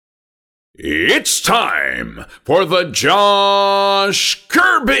It's time for the Josh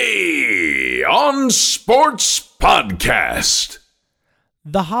Kirby on Sports Podcast.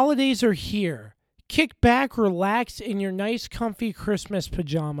 The holidays are here. Kick back, relax in your nice, comfy Christmas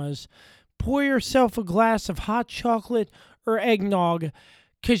pajamas. Pour yourself a glass of hot chocolate or eggnog,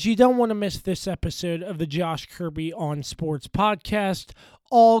 because you don't want to miss this episode of the Josh Kirby on Sports Podcast,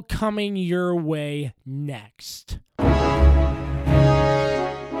 all coming your way next.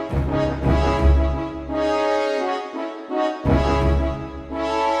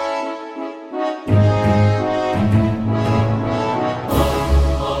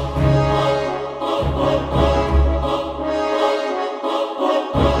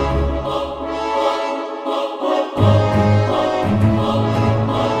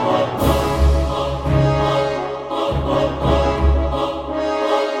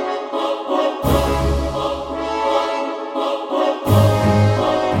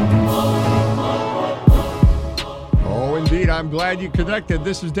 I'm glad you connected.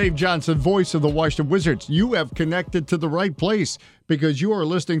 This is Dave Johnson, voice of the Washington Wizards. You have connected to the right place because you are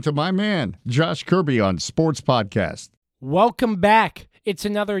listening to my man, Josh Kirby, on Sports Podcast. Welcome back. It's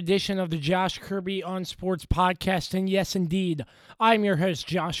another edition of the Josh Kirby on Sports Podcast, and yes, indeed, I'm your host,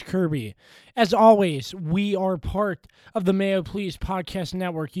 Josh Kirby. As always, we are part of the Mayo Please Podcast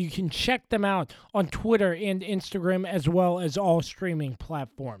Network. You can check them out on Twitter and Instagram, as well as all streaming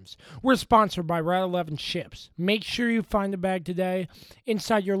platforms. We're sponsored by Route 11 Chips. Make sure you find a bag today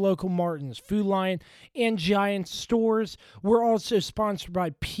inside your local Martin's, Food Lion, and Giant stores. We're also sponsored by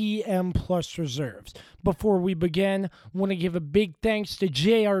PM Plus Reserves. Before we begin, I want to give a big thanks to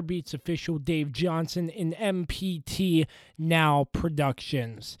JR Beats official Dave Johnson and MPT Now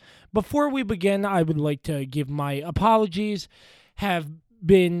Productions. Before we begin, I would like to give my apologies. Have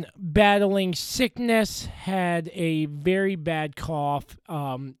been battling sickness, had a very bad cough,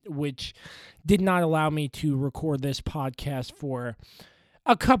 which did not allow me to record this podcast for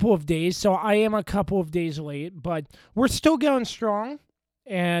a couple of days. So I am a couple of days late, but we're still going strong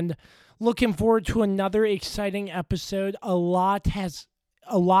and looking forward to another exciting episode. A lot has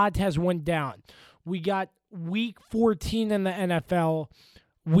went down. We got week 14 in the NFL.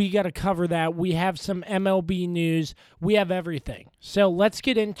 We got to cover that. We have some MLB news. We have everything. So let's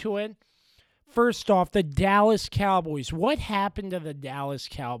get into it. First off, the Dallas Cowboys. What happened to the Dallas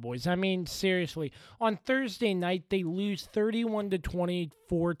Cowboys? I mean, seriously. On Thursday night, they lose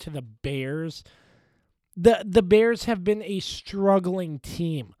 31-24 to the Bears. The Bears have been a struggling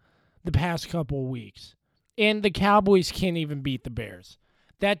team the past couple of weeks. And the Cowboys can't even beat the Bears.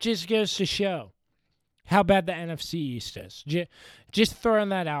 That just goes to show how bad the NFC East is. Just throwing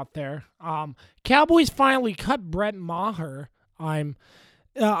that out there. Cowboys finally cut Brett Maher.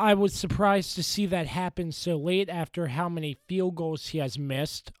 I was surprised to see that happen so late after how many field goals he has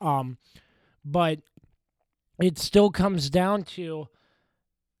missed. But it still comes down to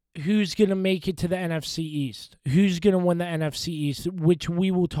who's going to make it to the NFC East. Who's going to win the NFC East, which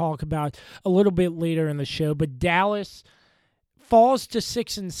we will talk about a little bit later in the show. But Dallas falls to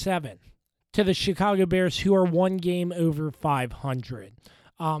 6-7 to the Chicago Bears, who are one game over 500.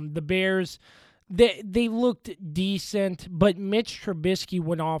 The Bears, they looked decent, but Mitch Trubisky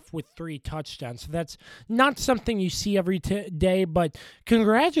went off with 3 touchdowns. So that's not something you see every day, but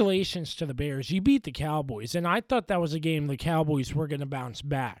congratulations to the Bears. You beat the Cowboys, and I thought that was a game the Cowboys were going to bounce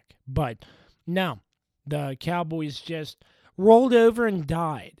back. But no, the Cowboys just rolled over and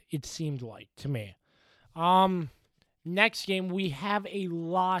died, it seemed like to me. Next game, we have a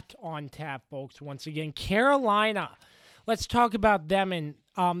lot on tap, folks. Once again, Carolina. Let's talk about them and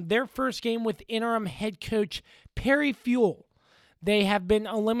their first game with interim head coach Perry Fewell. They have been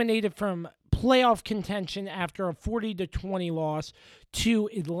eliminated from playoff contention after a 40-20 loss to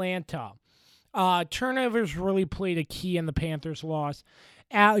Atlanta. Turnovers really played a key in the Panthers' loss.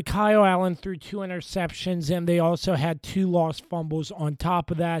 Kyle Allen threw 2 interceptions, and they also had 2 lost fumbles on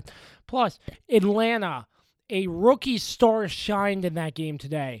top of that. Plus, Atlanta, a rookie star, shined in that game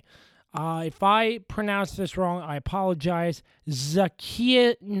today. If I pronounce this wrong, I apologize.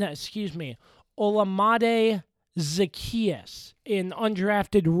 Olamide Zaccheaus, an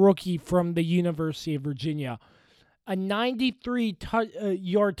undrafted rookie from the University of Virginia. A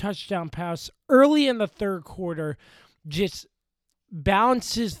 93-yard touchdown pass early in the third quarter just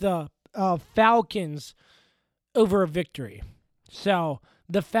bounces the Falcons over a victory. So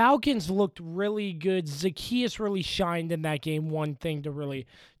the Falcons looked really good. Zaccheaus really shined in that game, one thing to really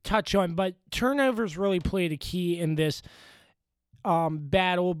touch on. But turnovers really played a key in this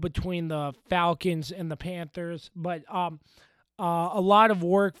battle between the Falcons and the Panthers. But a lot of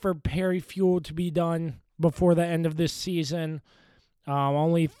work for Perry Fewell to be done before the end of this season.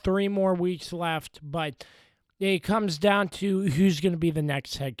 Only 3 more weeks left, but it comes down to who's going to be the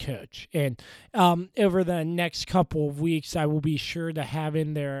next head coach. And over the next couple of weeks, I will be sure to have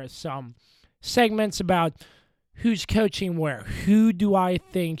in there some segments about who's coaching where. Who do I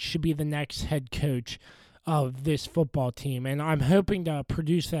think should be the next head coach of this football team? And I'm hoping to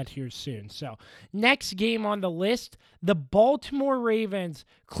produce that here soon. So next game on the list, the Baltimore Ravens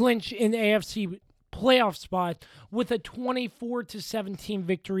clinch an AFC playoff spot with a 24-17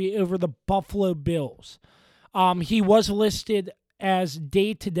 victory over the Buffalo Bills. He was listed as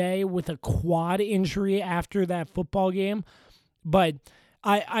day-to-day with a quad injury after that football game, but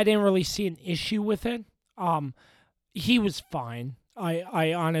I didn't really see an issue with it. He was fine.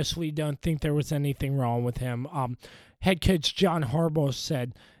 I honestly don't think there was anything wrong with him. Head coach John Harbaugh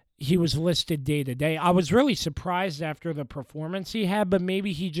said he was listed day-to-day. I was really surprised after the performance he had, but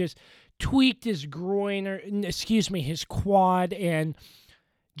maybe he just tweaked his groin, his quad, and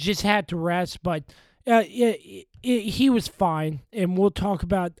just had to rest, but he was fine, and we'll talk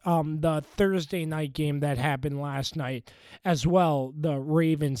about the Thursday night game that happened last night as well, the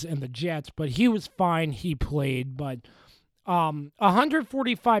Ravens and the Jets, but he was fine. He played, but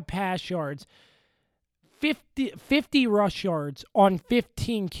 145 pass yards, 50 rush yards on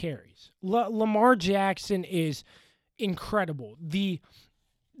 15 carries. Lamar Jackson is incredible. The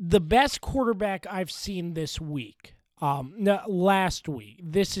best quarterback I've seen this week. Last week.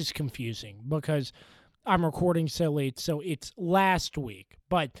 This is confusing because I'm recording so late, so it's last week.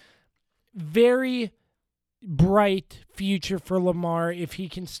 But very bright future for Lamar if he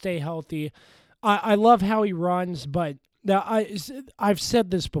can stay healthy. I love how he runs, but I've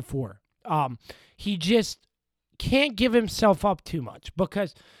said this before. He just can't give himself up too much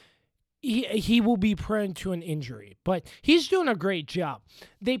because he will be prone to an injury. But he's doing a great job.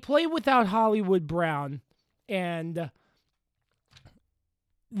 They play without Hollywood Brown, and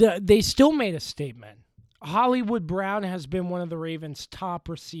they still made a statement. Hollywood Brown has been one of the Ravens' top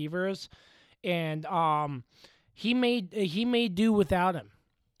receivers, and he may do without him.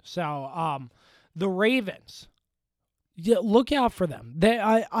 So the Ravens, look out for them.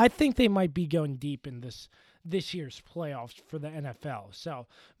 I think they might be going deep in this year's playoffs for the NFL. So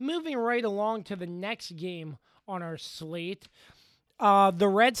moving right along to the next game on our slate, the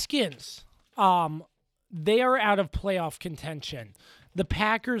Redskins. They are out of playoff contention. The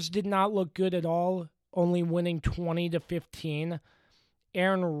Packers did not look good at all, only winning 20-15.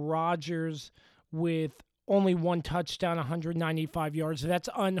 Aaron Rodgers with only one touchdown, 195 yards. That's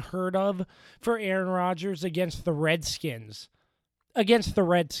unheard of for Aaron Rodgers against the Redskins.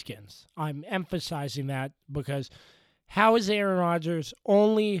 I'm emphasizing that because how is Aaron Rodgers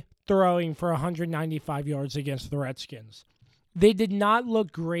only throwing for 195 yards against the Redskins? They did not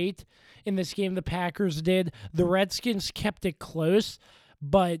look great in this game. The Packers did. The Redskins kept it close,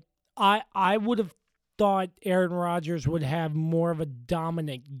 but I would have thought Aaron Rodgers would have more of a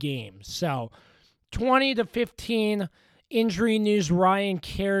dominant game. So 20-15, injury news, Ryan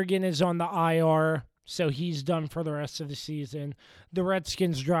Kerrigan is on the IR, so he's done for the rest of the season. The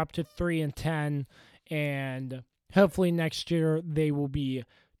Redskins dropped to 3-10, and hopefully next year they will be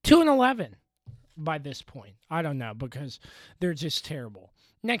 2-11 by this point. I don't know, because they're just terrible.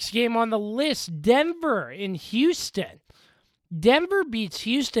 Next game on the list, Denver in Houston. Denver beats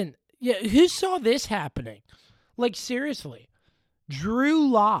Houston. Yeah, who saw this happening? Like, seriously. Drew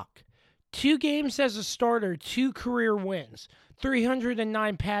Lock, 2 games as a starter, 2 career wins,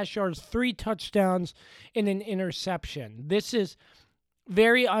 309 pass yards, 3 touchdowns, and an interception. This is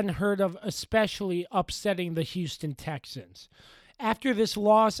very unheard of, especially upsetting the Houston Texans. After this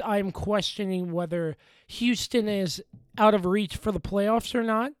loss, I'm questioning whether Houston is out of reach for the playoffs or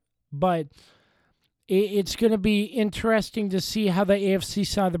not, but it's going to be interesting to see how the AFC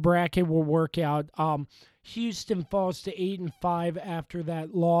side of the bracket will work out. Houston falls to 8-5 after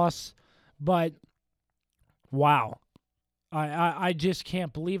that loss, but wow. I just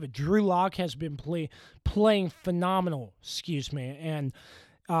can't believe it. Drew Lock has been playing phenomenal, and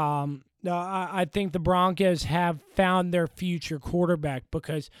I think the Broncos have found their future quarterback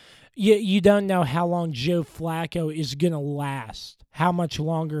because you don't know how long Joe Flacco is going to last, how much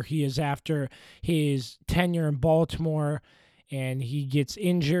longer he is after his tenure in Baltimore and he gets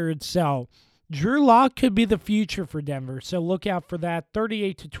injured. So Drew Lock could be the future for Denver, so look out for that.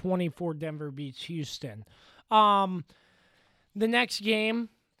 38-24, Denver beats Houston. The next game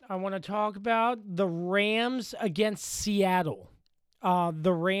I want to talk about, the Rams against Seattle.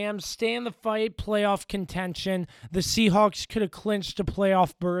 The Rams stay in the fight, playoff contention. The Seahawks could have clinched a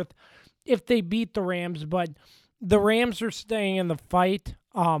playoff berth if they beat the Rams, but the Rams are staying in the fight.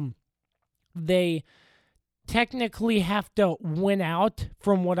 They technically have to win out,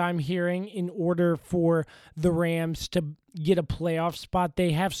 from what I'm hearing, in order for the Rams to get a playoff spot.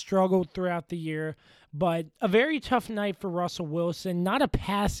 They have struggled throughout the year, but a very tough night for Russell Wilson. Not a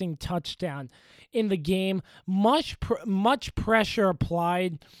passing touchdown in the game. Much pressure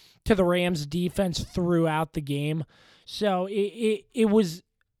applied to the Rams defense throughout the game. So it was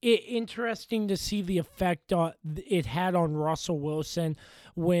interesting to see the effect it had on Russell Wilson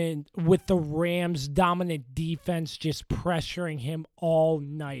with the Rams' dominant defense just pressuring him all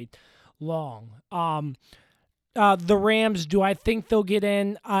night long. The Rams, do I think they'll get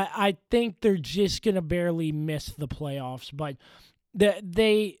in? I think they're just going to barely miss the playoffs, but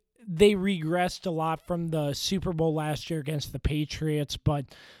they regressed a lot from the Super Bowl last year against the Patriots, but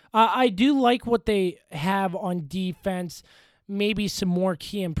I do like what they have on defense. Maybe some more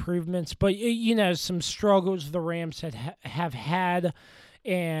key improvements, but some struggles the Rams have had,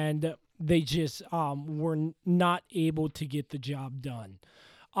 and they just were not able to get the job done.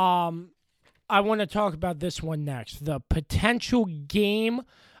 I want to talk about this one next, the potential game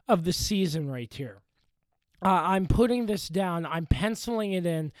of the season right here. I'm putting this down. I'm penciling it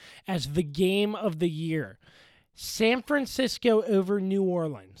in as the game of the year. San Francisco over New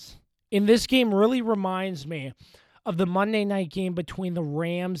Orleans. And this game really reminds me of the Monday night game between the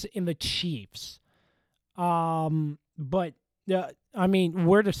Rams and the Chiefs. Where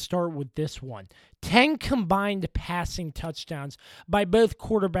to start with this one? 10 combined passing touchdowns by both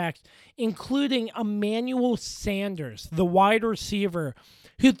quarterbacks, including Emmanuel Sanders, the wide receiver,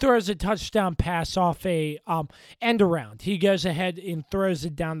 who throws a touchdown pass off a end around. He goes ahead and throws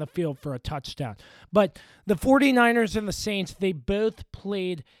it down the field for a touchdown. But the 49ers and the Saints, they both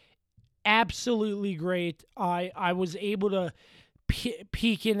played absolutely great. I was able to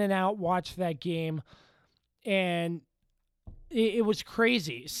peek in and out, watch that game, and it was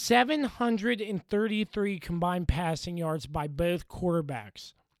crazy. 733 combined passing yards by both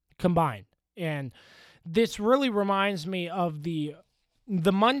quarterbacks combined. And this really reminds me of the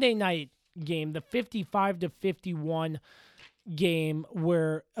Monday night game, the 55-51 game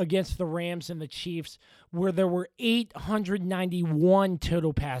where against the Rams and the Chiefs, where there were 891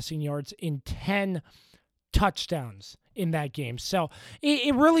 total passing yards and 10 touchdowns in that game. So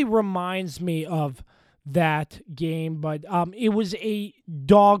it really reminds me of that game, but it was a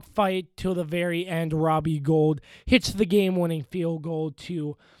dogfight till the very end. Robbie Gould hits the game-winning field goal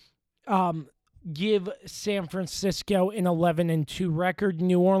to give San Francisco an 11-2 record.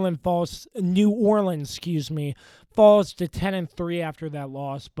 New Orleans falls to 10-3 after that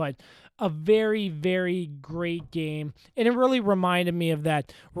loss, but a very, very great game. And it really reminded me of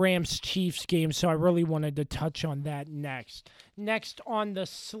that Rams-Chiefs game, so I really wanted to touch on that next. Next on the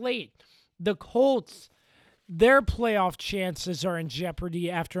slate, the Colts, their playoff chances are in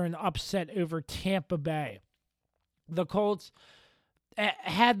jeopardy after an upset over Tampa Bay. The Colts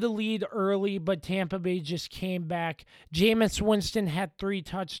had the lead early, but Tampa Bay just came back. Jameis Winston had 3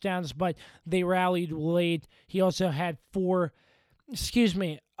 touchdowns, but they rallied late. He also had Winston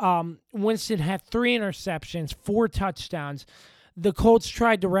had 3 interceptions, 4 touchdowns. The Colts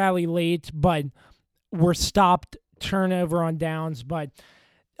tried to rally late, but were stopped, turnover on downs. But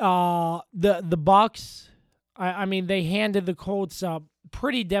the Bucs, they handed the Colts a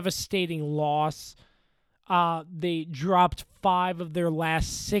pretty devastating loss. They dropped 5 of their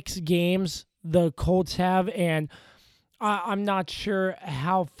last 6 games, the Colts have, and I'm not sure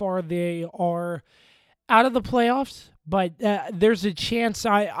how far they are out of the playoffs, but there's a chance.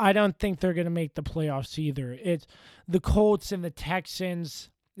 I don't think they're going to make the playoffs either. It's the Colts and the Texans,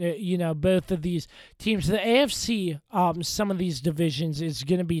 both of these teams. The AFC, some of these divisions, is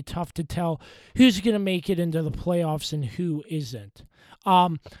going to be tough to tell who's going to make it into the playoffs and who isn't.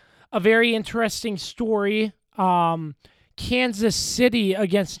 A very interesting story, Kansas City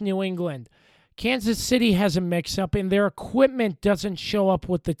against New England. Kansas City has a mix-up, and their equipment doesn't show up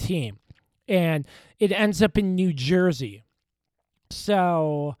with the team, and it ends up in New Jersey.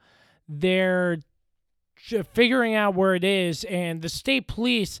 So they're figuring out where it is, and the state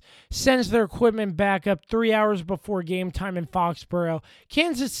police sends their equipment back up 3 hours before game time in Foxborough.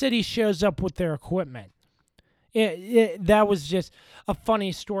 Kansas City shows up with their equipment. That was just a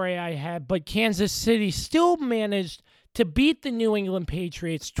funny story I had, but Kansas City still managed to beat the New England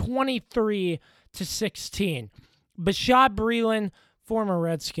Patriots 23-16. Bashaud Breeland, former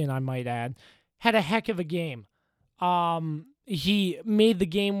Redskin, I might add, had a heck of a game. He made the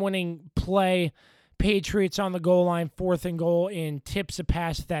game-winning play. Patriots on the goal line, 4th and goal, and tips a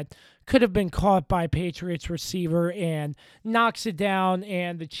pass that could have been caught by Patriots receiver and knocks it down,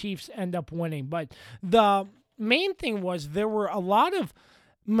 and the Chiefs end up winning. But the main thing was there were a lot of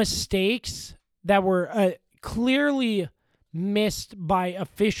mistakes that were clearly missed by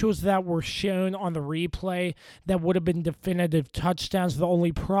officials that were shown on the replay that would have been definitive touchdowns. The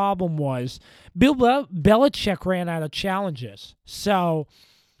only problem was Bill Belichick ran out of challenges. So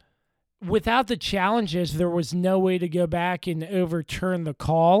without the challenges, there was no way to go back and overturn the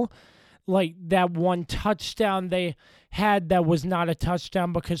call. Like that one touchdown they had that was not a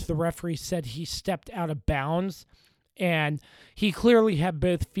touchdown because the referee said he stepped out of bounds. And he clearly had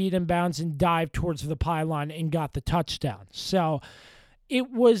both feet in bounds and dived towards the pylon and got the touchdown. So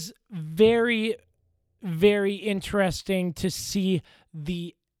it was very, very interesting to see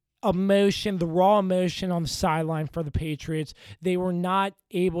the emotion, the raw emotion on the sideline for the Patriots. They were not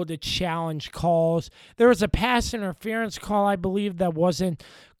able to challenge calls. There was a pass interference call, I believe, that wasn't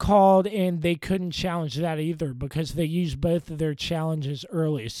called, and they couldn't challenge that either because they used both of their challenges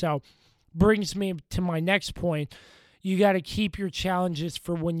early. So brings me to my next point. You got to keep your challenges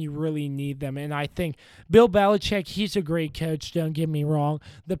for when you really need them. And I think Bill Belichick, he's a great coach, don't get me wrong.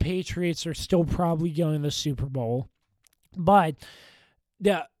 The Patriots are still probably going to the Super Bowl. But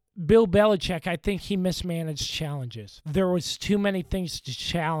Bill Belichick, I think he mismanaged challenges. There was too many things to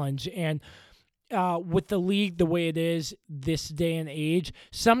challenge. And with the league the way it is this day and age,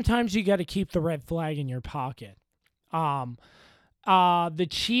 sometimes you got to keep the red flag in your pocket. The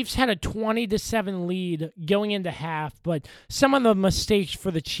Chiefs had a 20-7 lead going into half, but some of the mistakes for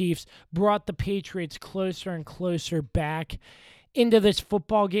the Chiefs brought the Patriots closer and closer back into this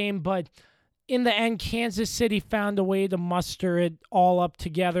football game. But in the end, Kansas City found a way to muster it all up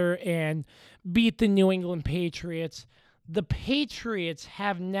together and beat the New England Patriots. The Patriots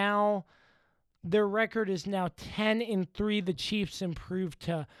have now, their record is now 10-3. The Chiefs improved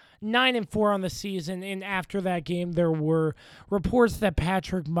to 9-4 on the season, and after that game, there were reports that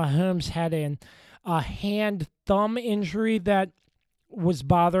Patrick Mahomes had a hand-thumb injury that was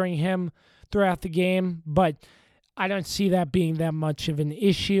bothering him throughout the game, but I don't see that being that much of an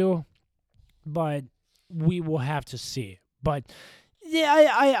issue, but we will have to see. But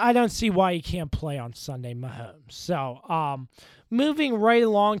yeah, I don't see why he can't play on Sunday, Mahomes. So, moving right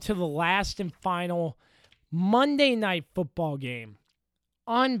along to the last and final Monday Night Football game.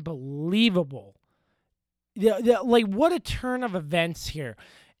 Unbelievable. Like, what a turn of events here.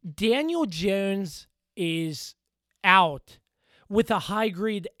 Daniel Jones is out with a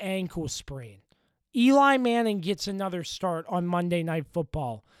high-grade ankle sprain. Eli Manning gets another start on Monday Night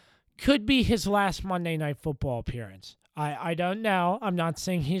Football. Could be his last Monday Night Football appearance. I don't know. I'm not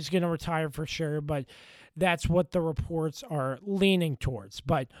saying he's going to retire for sure, but that's what the reports are leaning towards.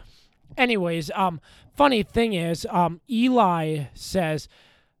 But anyways, funny thing is, Eli says,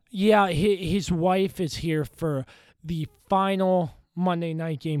 yeah, his wife is here for the final Monday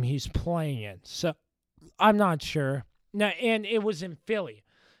night game he's playing in. So I'm not sure. Now, and it was in Philly.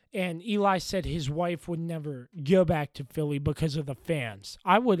 And Eli said his wife would never go back to Philly because of the fans.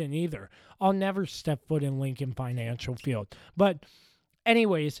 I wouldn't either. I'll never step foot in Lincoln Financial Field. But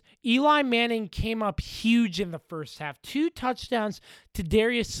anyways, Eli Manning came up huge in the first half. 2 touchdowns to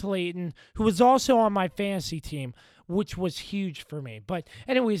Darius Slayton, who was also on my fantasy team, which was huge for me. But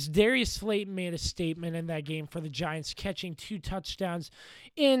anyways, Darius Slayton made a statement in that game for the Giants, catching 2 touchdowns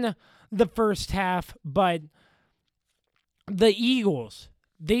in the first half. But the Eagles,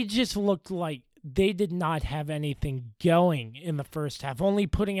 they just looked like they did not have anything going in the first half. Only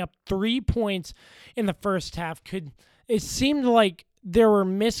putting up 3 points in the first half. It seemed like there were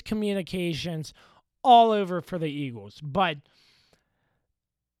miscommunications all over for the Eagles. But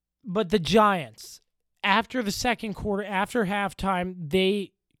the Giants, after the second quarter, after halftime,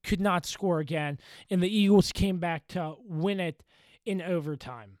 they could not score again, and the Eagles came back to win it in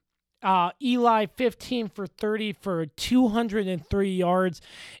overtime. Eli, 15 for 30 for 203 yards,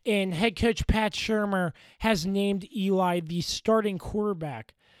 and head coach Pat Shurmur has named Eli the starting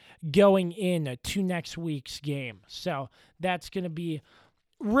quarterback going in to next week's game. So that's going to be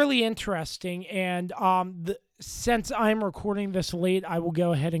really interesting. And since I'm recording this late, I will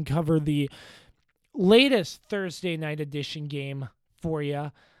go ahead and cover the latest Thursday night edition game for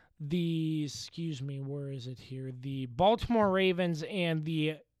you. The Baltimore Ravens and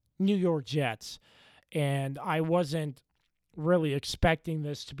the New York Jets. And I wasn't really expecting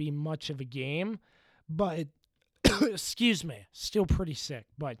this to be much of a game, but excuse me, still pretty sick,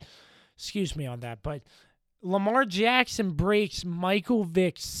 but excuse me on that. But Lamar Jackson breaks Michael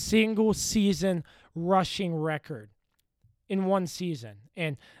Vick's single season rushing record in one season.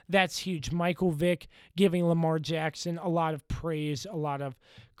 And that's huge. Michael Vick giving Lamar Jackson a lot of praise, a lot of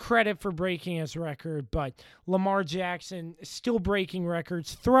credit for breaking his record. But Lamar Jackson still breaking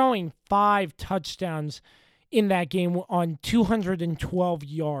records, throwing 5 touchdowns in that game on 212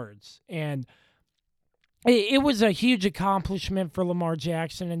 yards. And it was a huge accomplishment for Lamar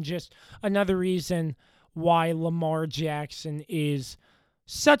Jackson, and just another reason why Lamar Jackson is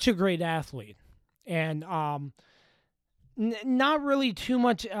such a great athlete. And not really too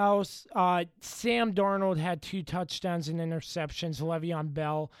much else. Sam Darnold had 2 touchdowns and interceptions. Le'Veon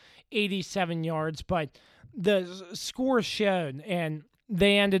Bell, 87 yards. But the score showed, and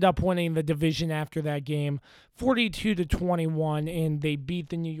they ended up winning the division after that game, 42-21, and they beat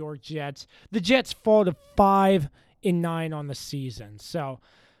the New York Jets. The Jets fall to 5-9 on the season. So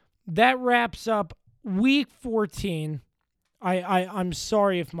that wraps up Week 14. I'm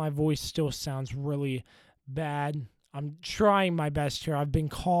sorry if my voice still sounds really bad. I'm trying my best here. I've been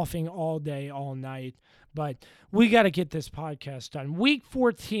coughing all day, all night, but we got to get this podcast done. Week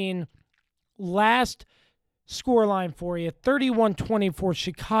 14, last scoreline for you: 31-24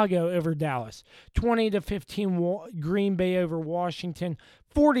 Chicago over Dallas, 20-15 Green Bay over Washington,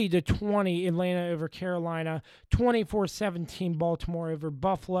 40-20 Atlanta over Carolina, 24-17 Baltimore over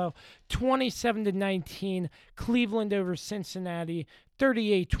Buffalo, 27-19 Cleveland over Cincinnati,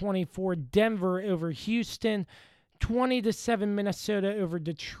 38-24 Denver over Houston, 20-7 Minnesota over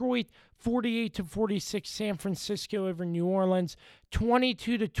Detroit, 48-46 San Francisco over New Orleans,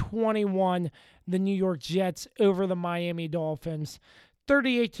 22-21 the New York Jets over the Miami Dolphins,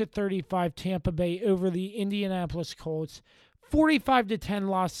 38-35 Tampa Bay over the Indianapolis Colts, 45-10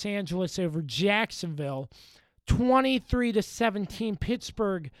 Los Angeles over Jacksonville, 23-17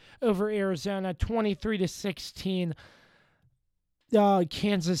 Pittsburgh over Arizona, 23-16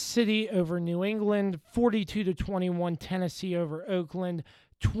 Kansas City over New England, 42-21 Tennessee over Oakland,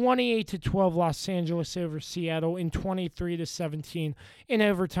 28-12 Los Angeles over Seattle, and 23-17 in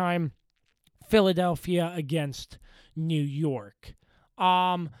overtime Philadelphia against New York.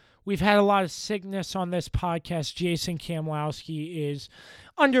 We've had a lot of sickness on this podcast. Jason Kamlowski is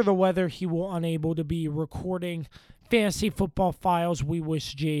under the weather. He will unable to be recording Fantasy Football Files. We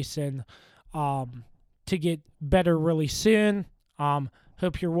wish Jason to get better really soon.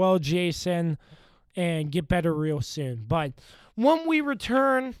 Hope you're well, Jason, and get better real soon. But when we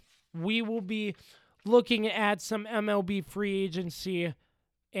return, we will be looking at some MLB free agency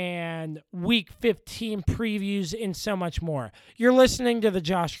and Week 15 previews and so much more. You're listening to the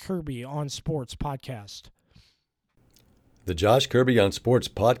Josh Kirby on Sports Podcast. The Josh Kirby on Sports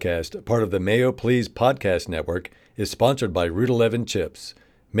Podcast, part of the Mayo Please Podcast Network, is sponsored by Route 11 Chips.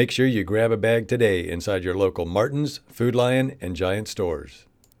 Make sure you grab a bag today inside your local Martin's, Food Lion, and Giant stores.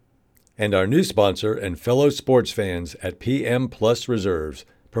 And our new sponsor and fellow sports fans at PM Plus Reserves,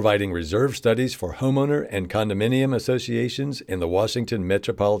 providing reserve studies for homeowner and condominium associations in the Washington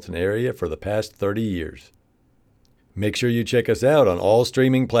metropolitan area for the past 30 years. Make sure you check us out on all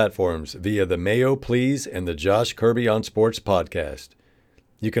streaming platforms via the Mayo Please and the Josh Kirby on Sports Podcast.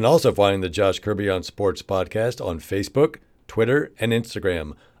 You can also find the Josh Kirby on Sports Podcast on Facebook, Twitter, and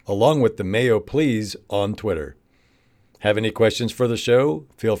Instagram, along with the Mayo Please on Twitter. Have any questions for the show?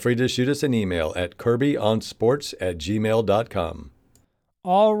 Feel free to shoot us an email at kirbyonsports@gmail.com.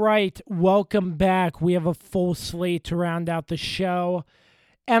 All right, welcome back. We have a full slate to round out the show.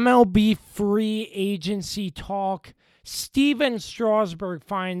 MLB free agency talk. Steven Strasburg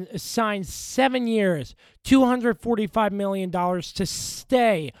signed 7 years, $245 million to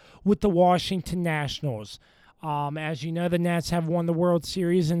stay with the Washington Nationals. As you know, the Nats have won the World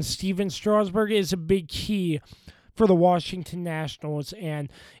Series, and Steven Strasburg is a big key for the Washington Nationals,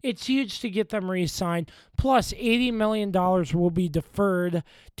 and it's huge to get them re-signed. Plus, $80 million will be deferred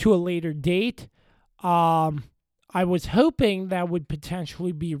to a later date. I was hoping that would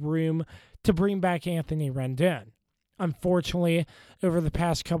potentially be room to bring back Anthony Rendon. Unfortunately, over the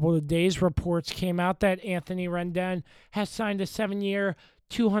past couple of days, reports came out that Anthony Rendon has signed a 7-year,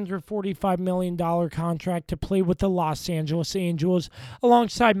 $245 million contract to play with the Los Angeles Angels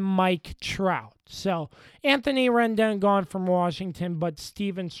alongside Mike Trout. So, Anthony Rendon gone from Washington, but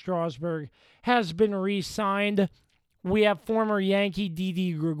Steven Strasburg has been re-signed. We have former Yankee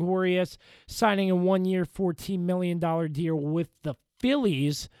Didi Gregorius signing a 1-year, $14 million deal with the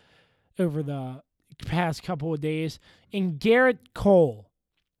Phillies over the past couple of days. And Garrett Cole,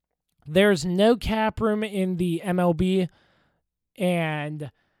 there's no cap room in the MLB,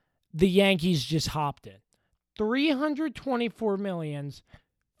 and the Yankees just hopped it. $324 million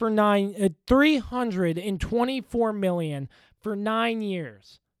for 9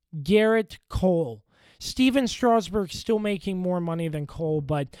 years. Garrett Cole. Steven Strasburg still making more money than Cole,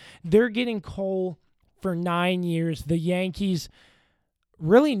 but they're getting Cole for 9 years. The Yankees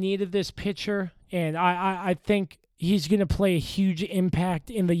really needed this pitcher, and I think he's going to play a huge impact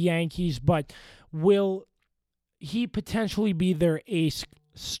in the Yankees, but will he potentially be their ace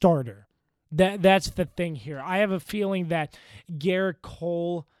starter? That's the thing here. I have a feeling that Garrett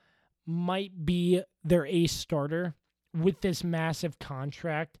Cole might be their ace starter with this massive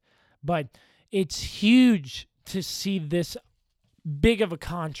contract, but it's huge to see this big of a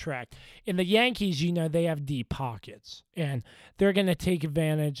contract. In the Yankees, they have deep pockets, and they're going to take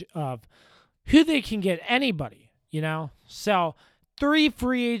advantage of who they can get, anybody, So 3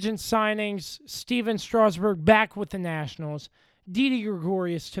 free agent signings: Steven Strasburg back with the Nationals, Didi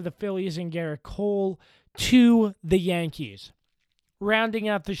Gregorius to the Phillies, and Garrett Cole to the Yankees. Rounding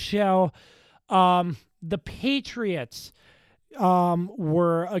out the show, the Patriots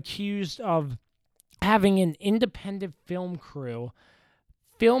were accused of having an independent film crew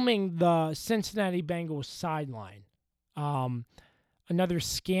filming the Cincinnati Bengals sideline. Another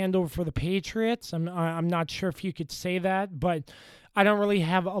scandal for the Patriots. I'm not sure if you could say that, but I don't really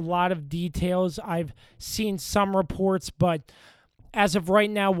have a lot of details. I've seen some reports, but as of right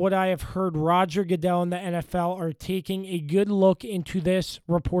now, what I have heard, Roger Goodell and the NFL are taking a good look into this,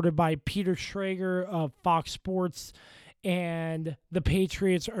 reported by Peter Schrager of Fox Sports, and the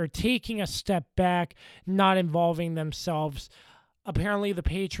Patriots are taking a step back, not involving themselves. Apparently, the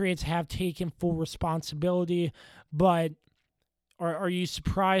Patriots have taken full responsibility, but are you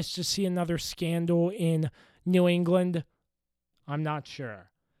surprised to see another scandal in New England? I'm not sure.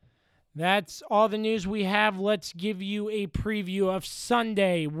 That's all the news we have. Let's give you a preview of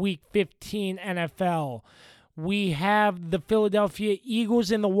Sunday, Week 15 NFL. We have the Philadelphia Eagles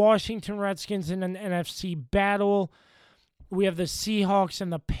and the Washington Redskins in an NFC battle. We have the Seahawks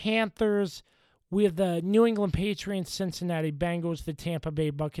and the Panthers. We have the New England Patriots, Cincinnati Bengals, the Tampa Bay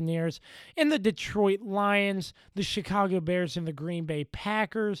Buccaneers, and the Detroit Lions, the Chicago Bears and the Green Bay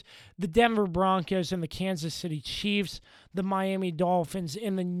Packers, the Denver Broncos and the Kansas City Chiefs, the Miami Dolphins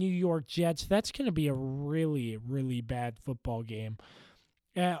and the New York Jets. That's going to be a really, really bad football game.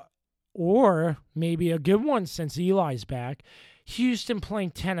 Or maybe a good one since Eli's back. Houston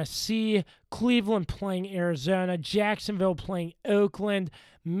playing Tennessee, Cleveland playing Arizona, Jacksonville playing Oakland,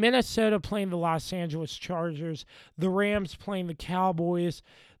 Minnesota playing the Los Angeles Chargers, the Rams playing the Cowboys,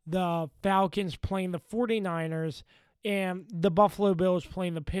 the Falcons playing the 49ers, and the Buffalo Bills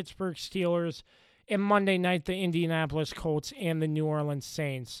playing the Pittsburgh Steelers, and Monday night the Indianapolis Colts and the New Orleans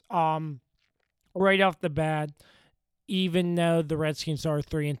Saints. Right off the bat, even though the Redskins are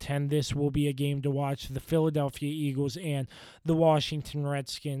 3-10, this will be a game to watch. The Philadelphia Eagles and the Washington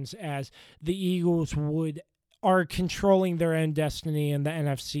Redskins, as the Eagles are controlling their own destiny in the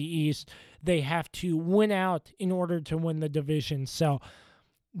NFC East. They have to win out in order to win the division. So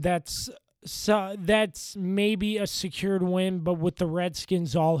that's maybe a secured win, but with the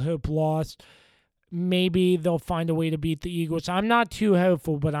Redskins all hope lost, maybe they'll find a way to beat the Eagles. I'm not too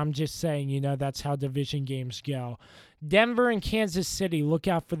hopeful, but I'm just saying, that's how division games go. Denver and Kansas City, look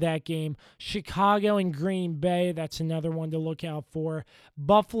out for that game. Chicago and Green Bay, that's another one to look out for.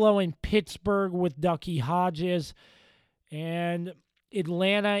 Buffalo and Pittsburgh with Ducky Hodges. And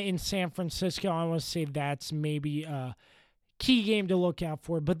Atlanta and San Francisco, I want to say that's maybe a key game to look out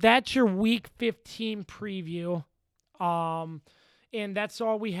for. But that's your Week 15 preview. And that's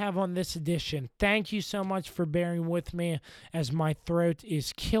all we have on this edition. Thank you so much for bearing with me as my throat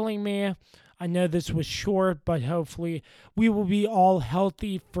is killing me. I know this was short, but hopefully we will be all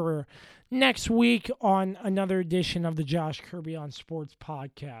healthy for next week on another edition of the Josh Kirby on Sports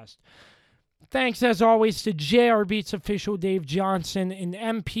podcast. Thanks, as always, to JR Beats official Dave Johnson and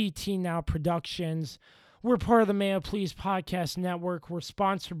MPT Now Productions. We're part of the Mayo Please Podcast Network. We're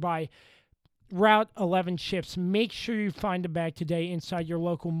sponsored by Route 11 Chips. Make sure you find a bag today inside your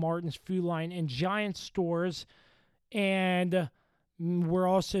local Martin's Food Line and Giant stores. And we're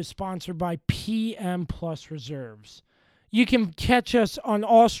also sponsored by PM Plus Reserves. You can catch us on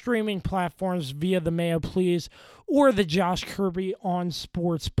all streaming platforms via the Mayo Please or the Josh Kirby on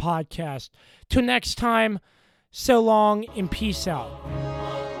Sports podcast. Till next time, so long and peace out.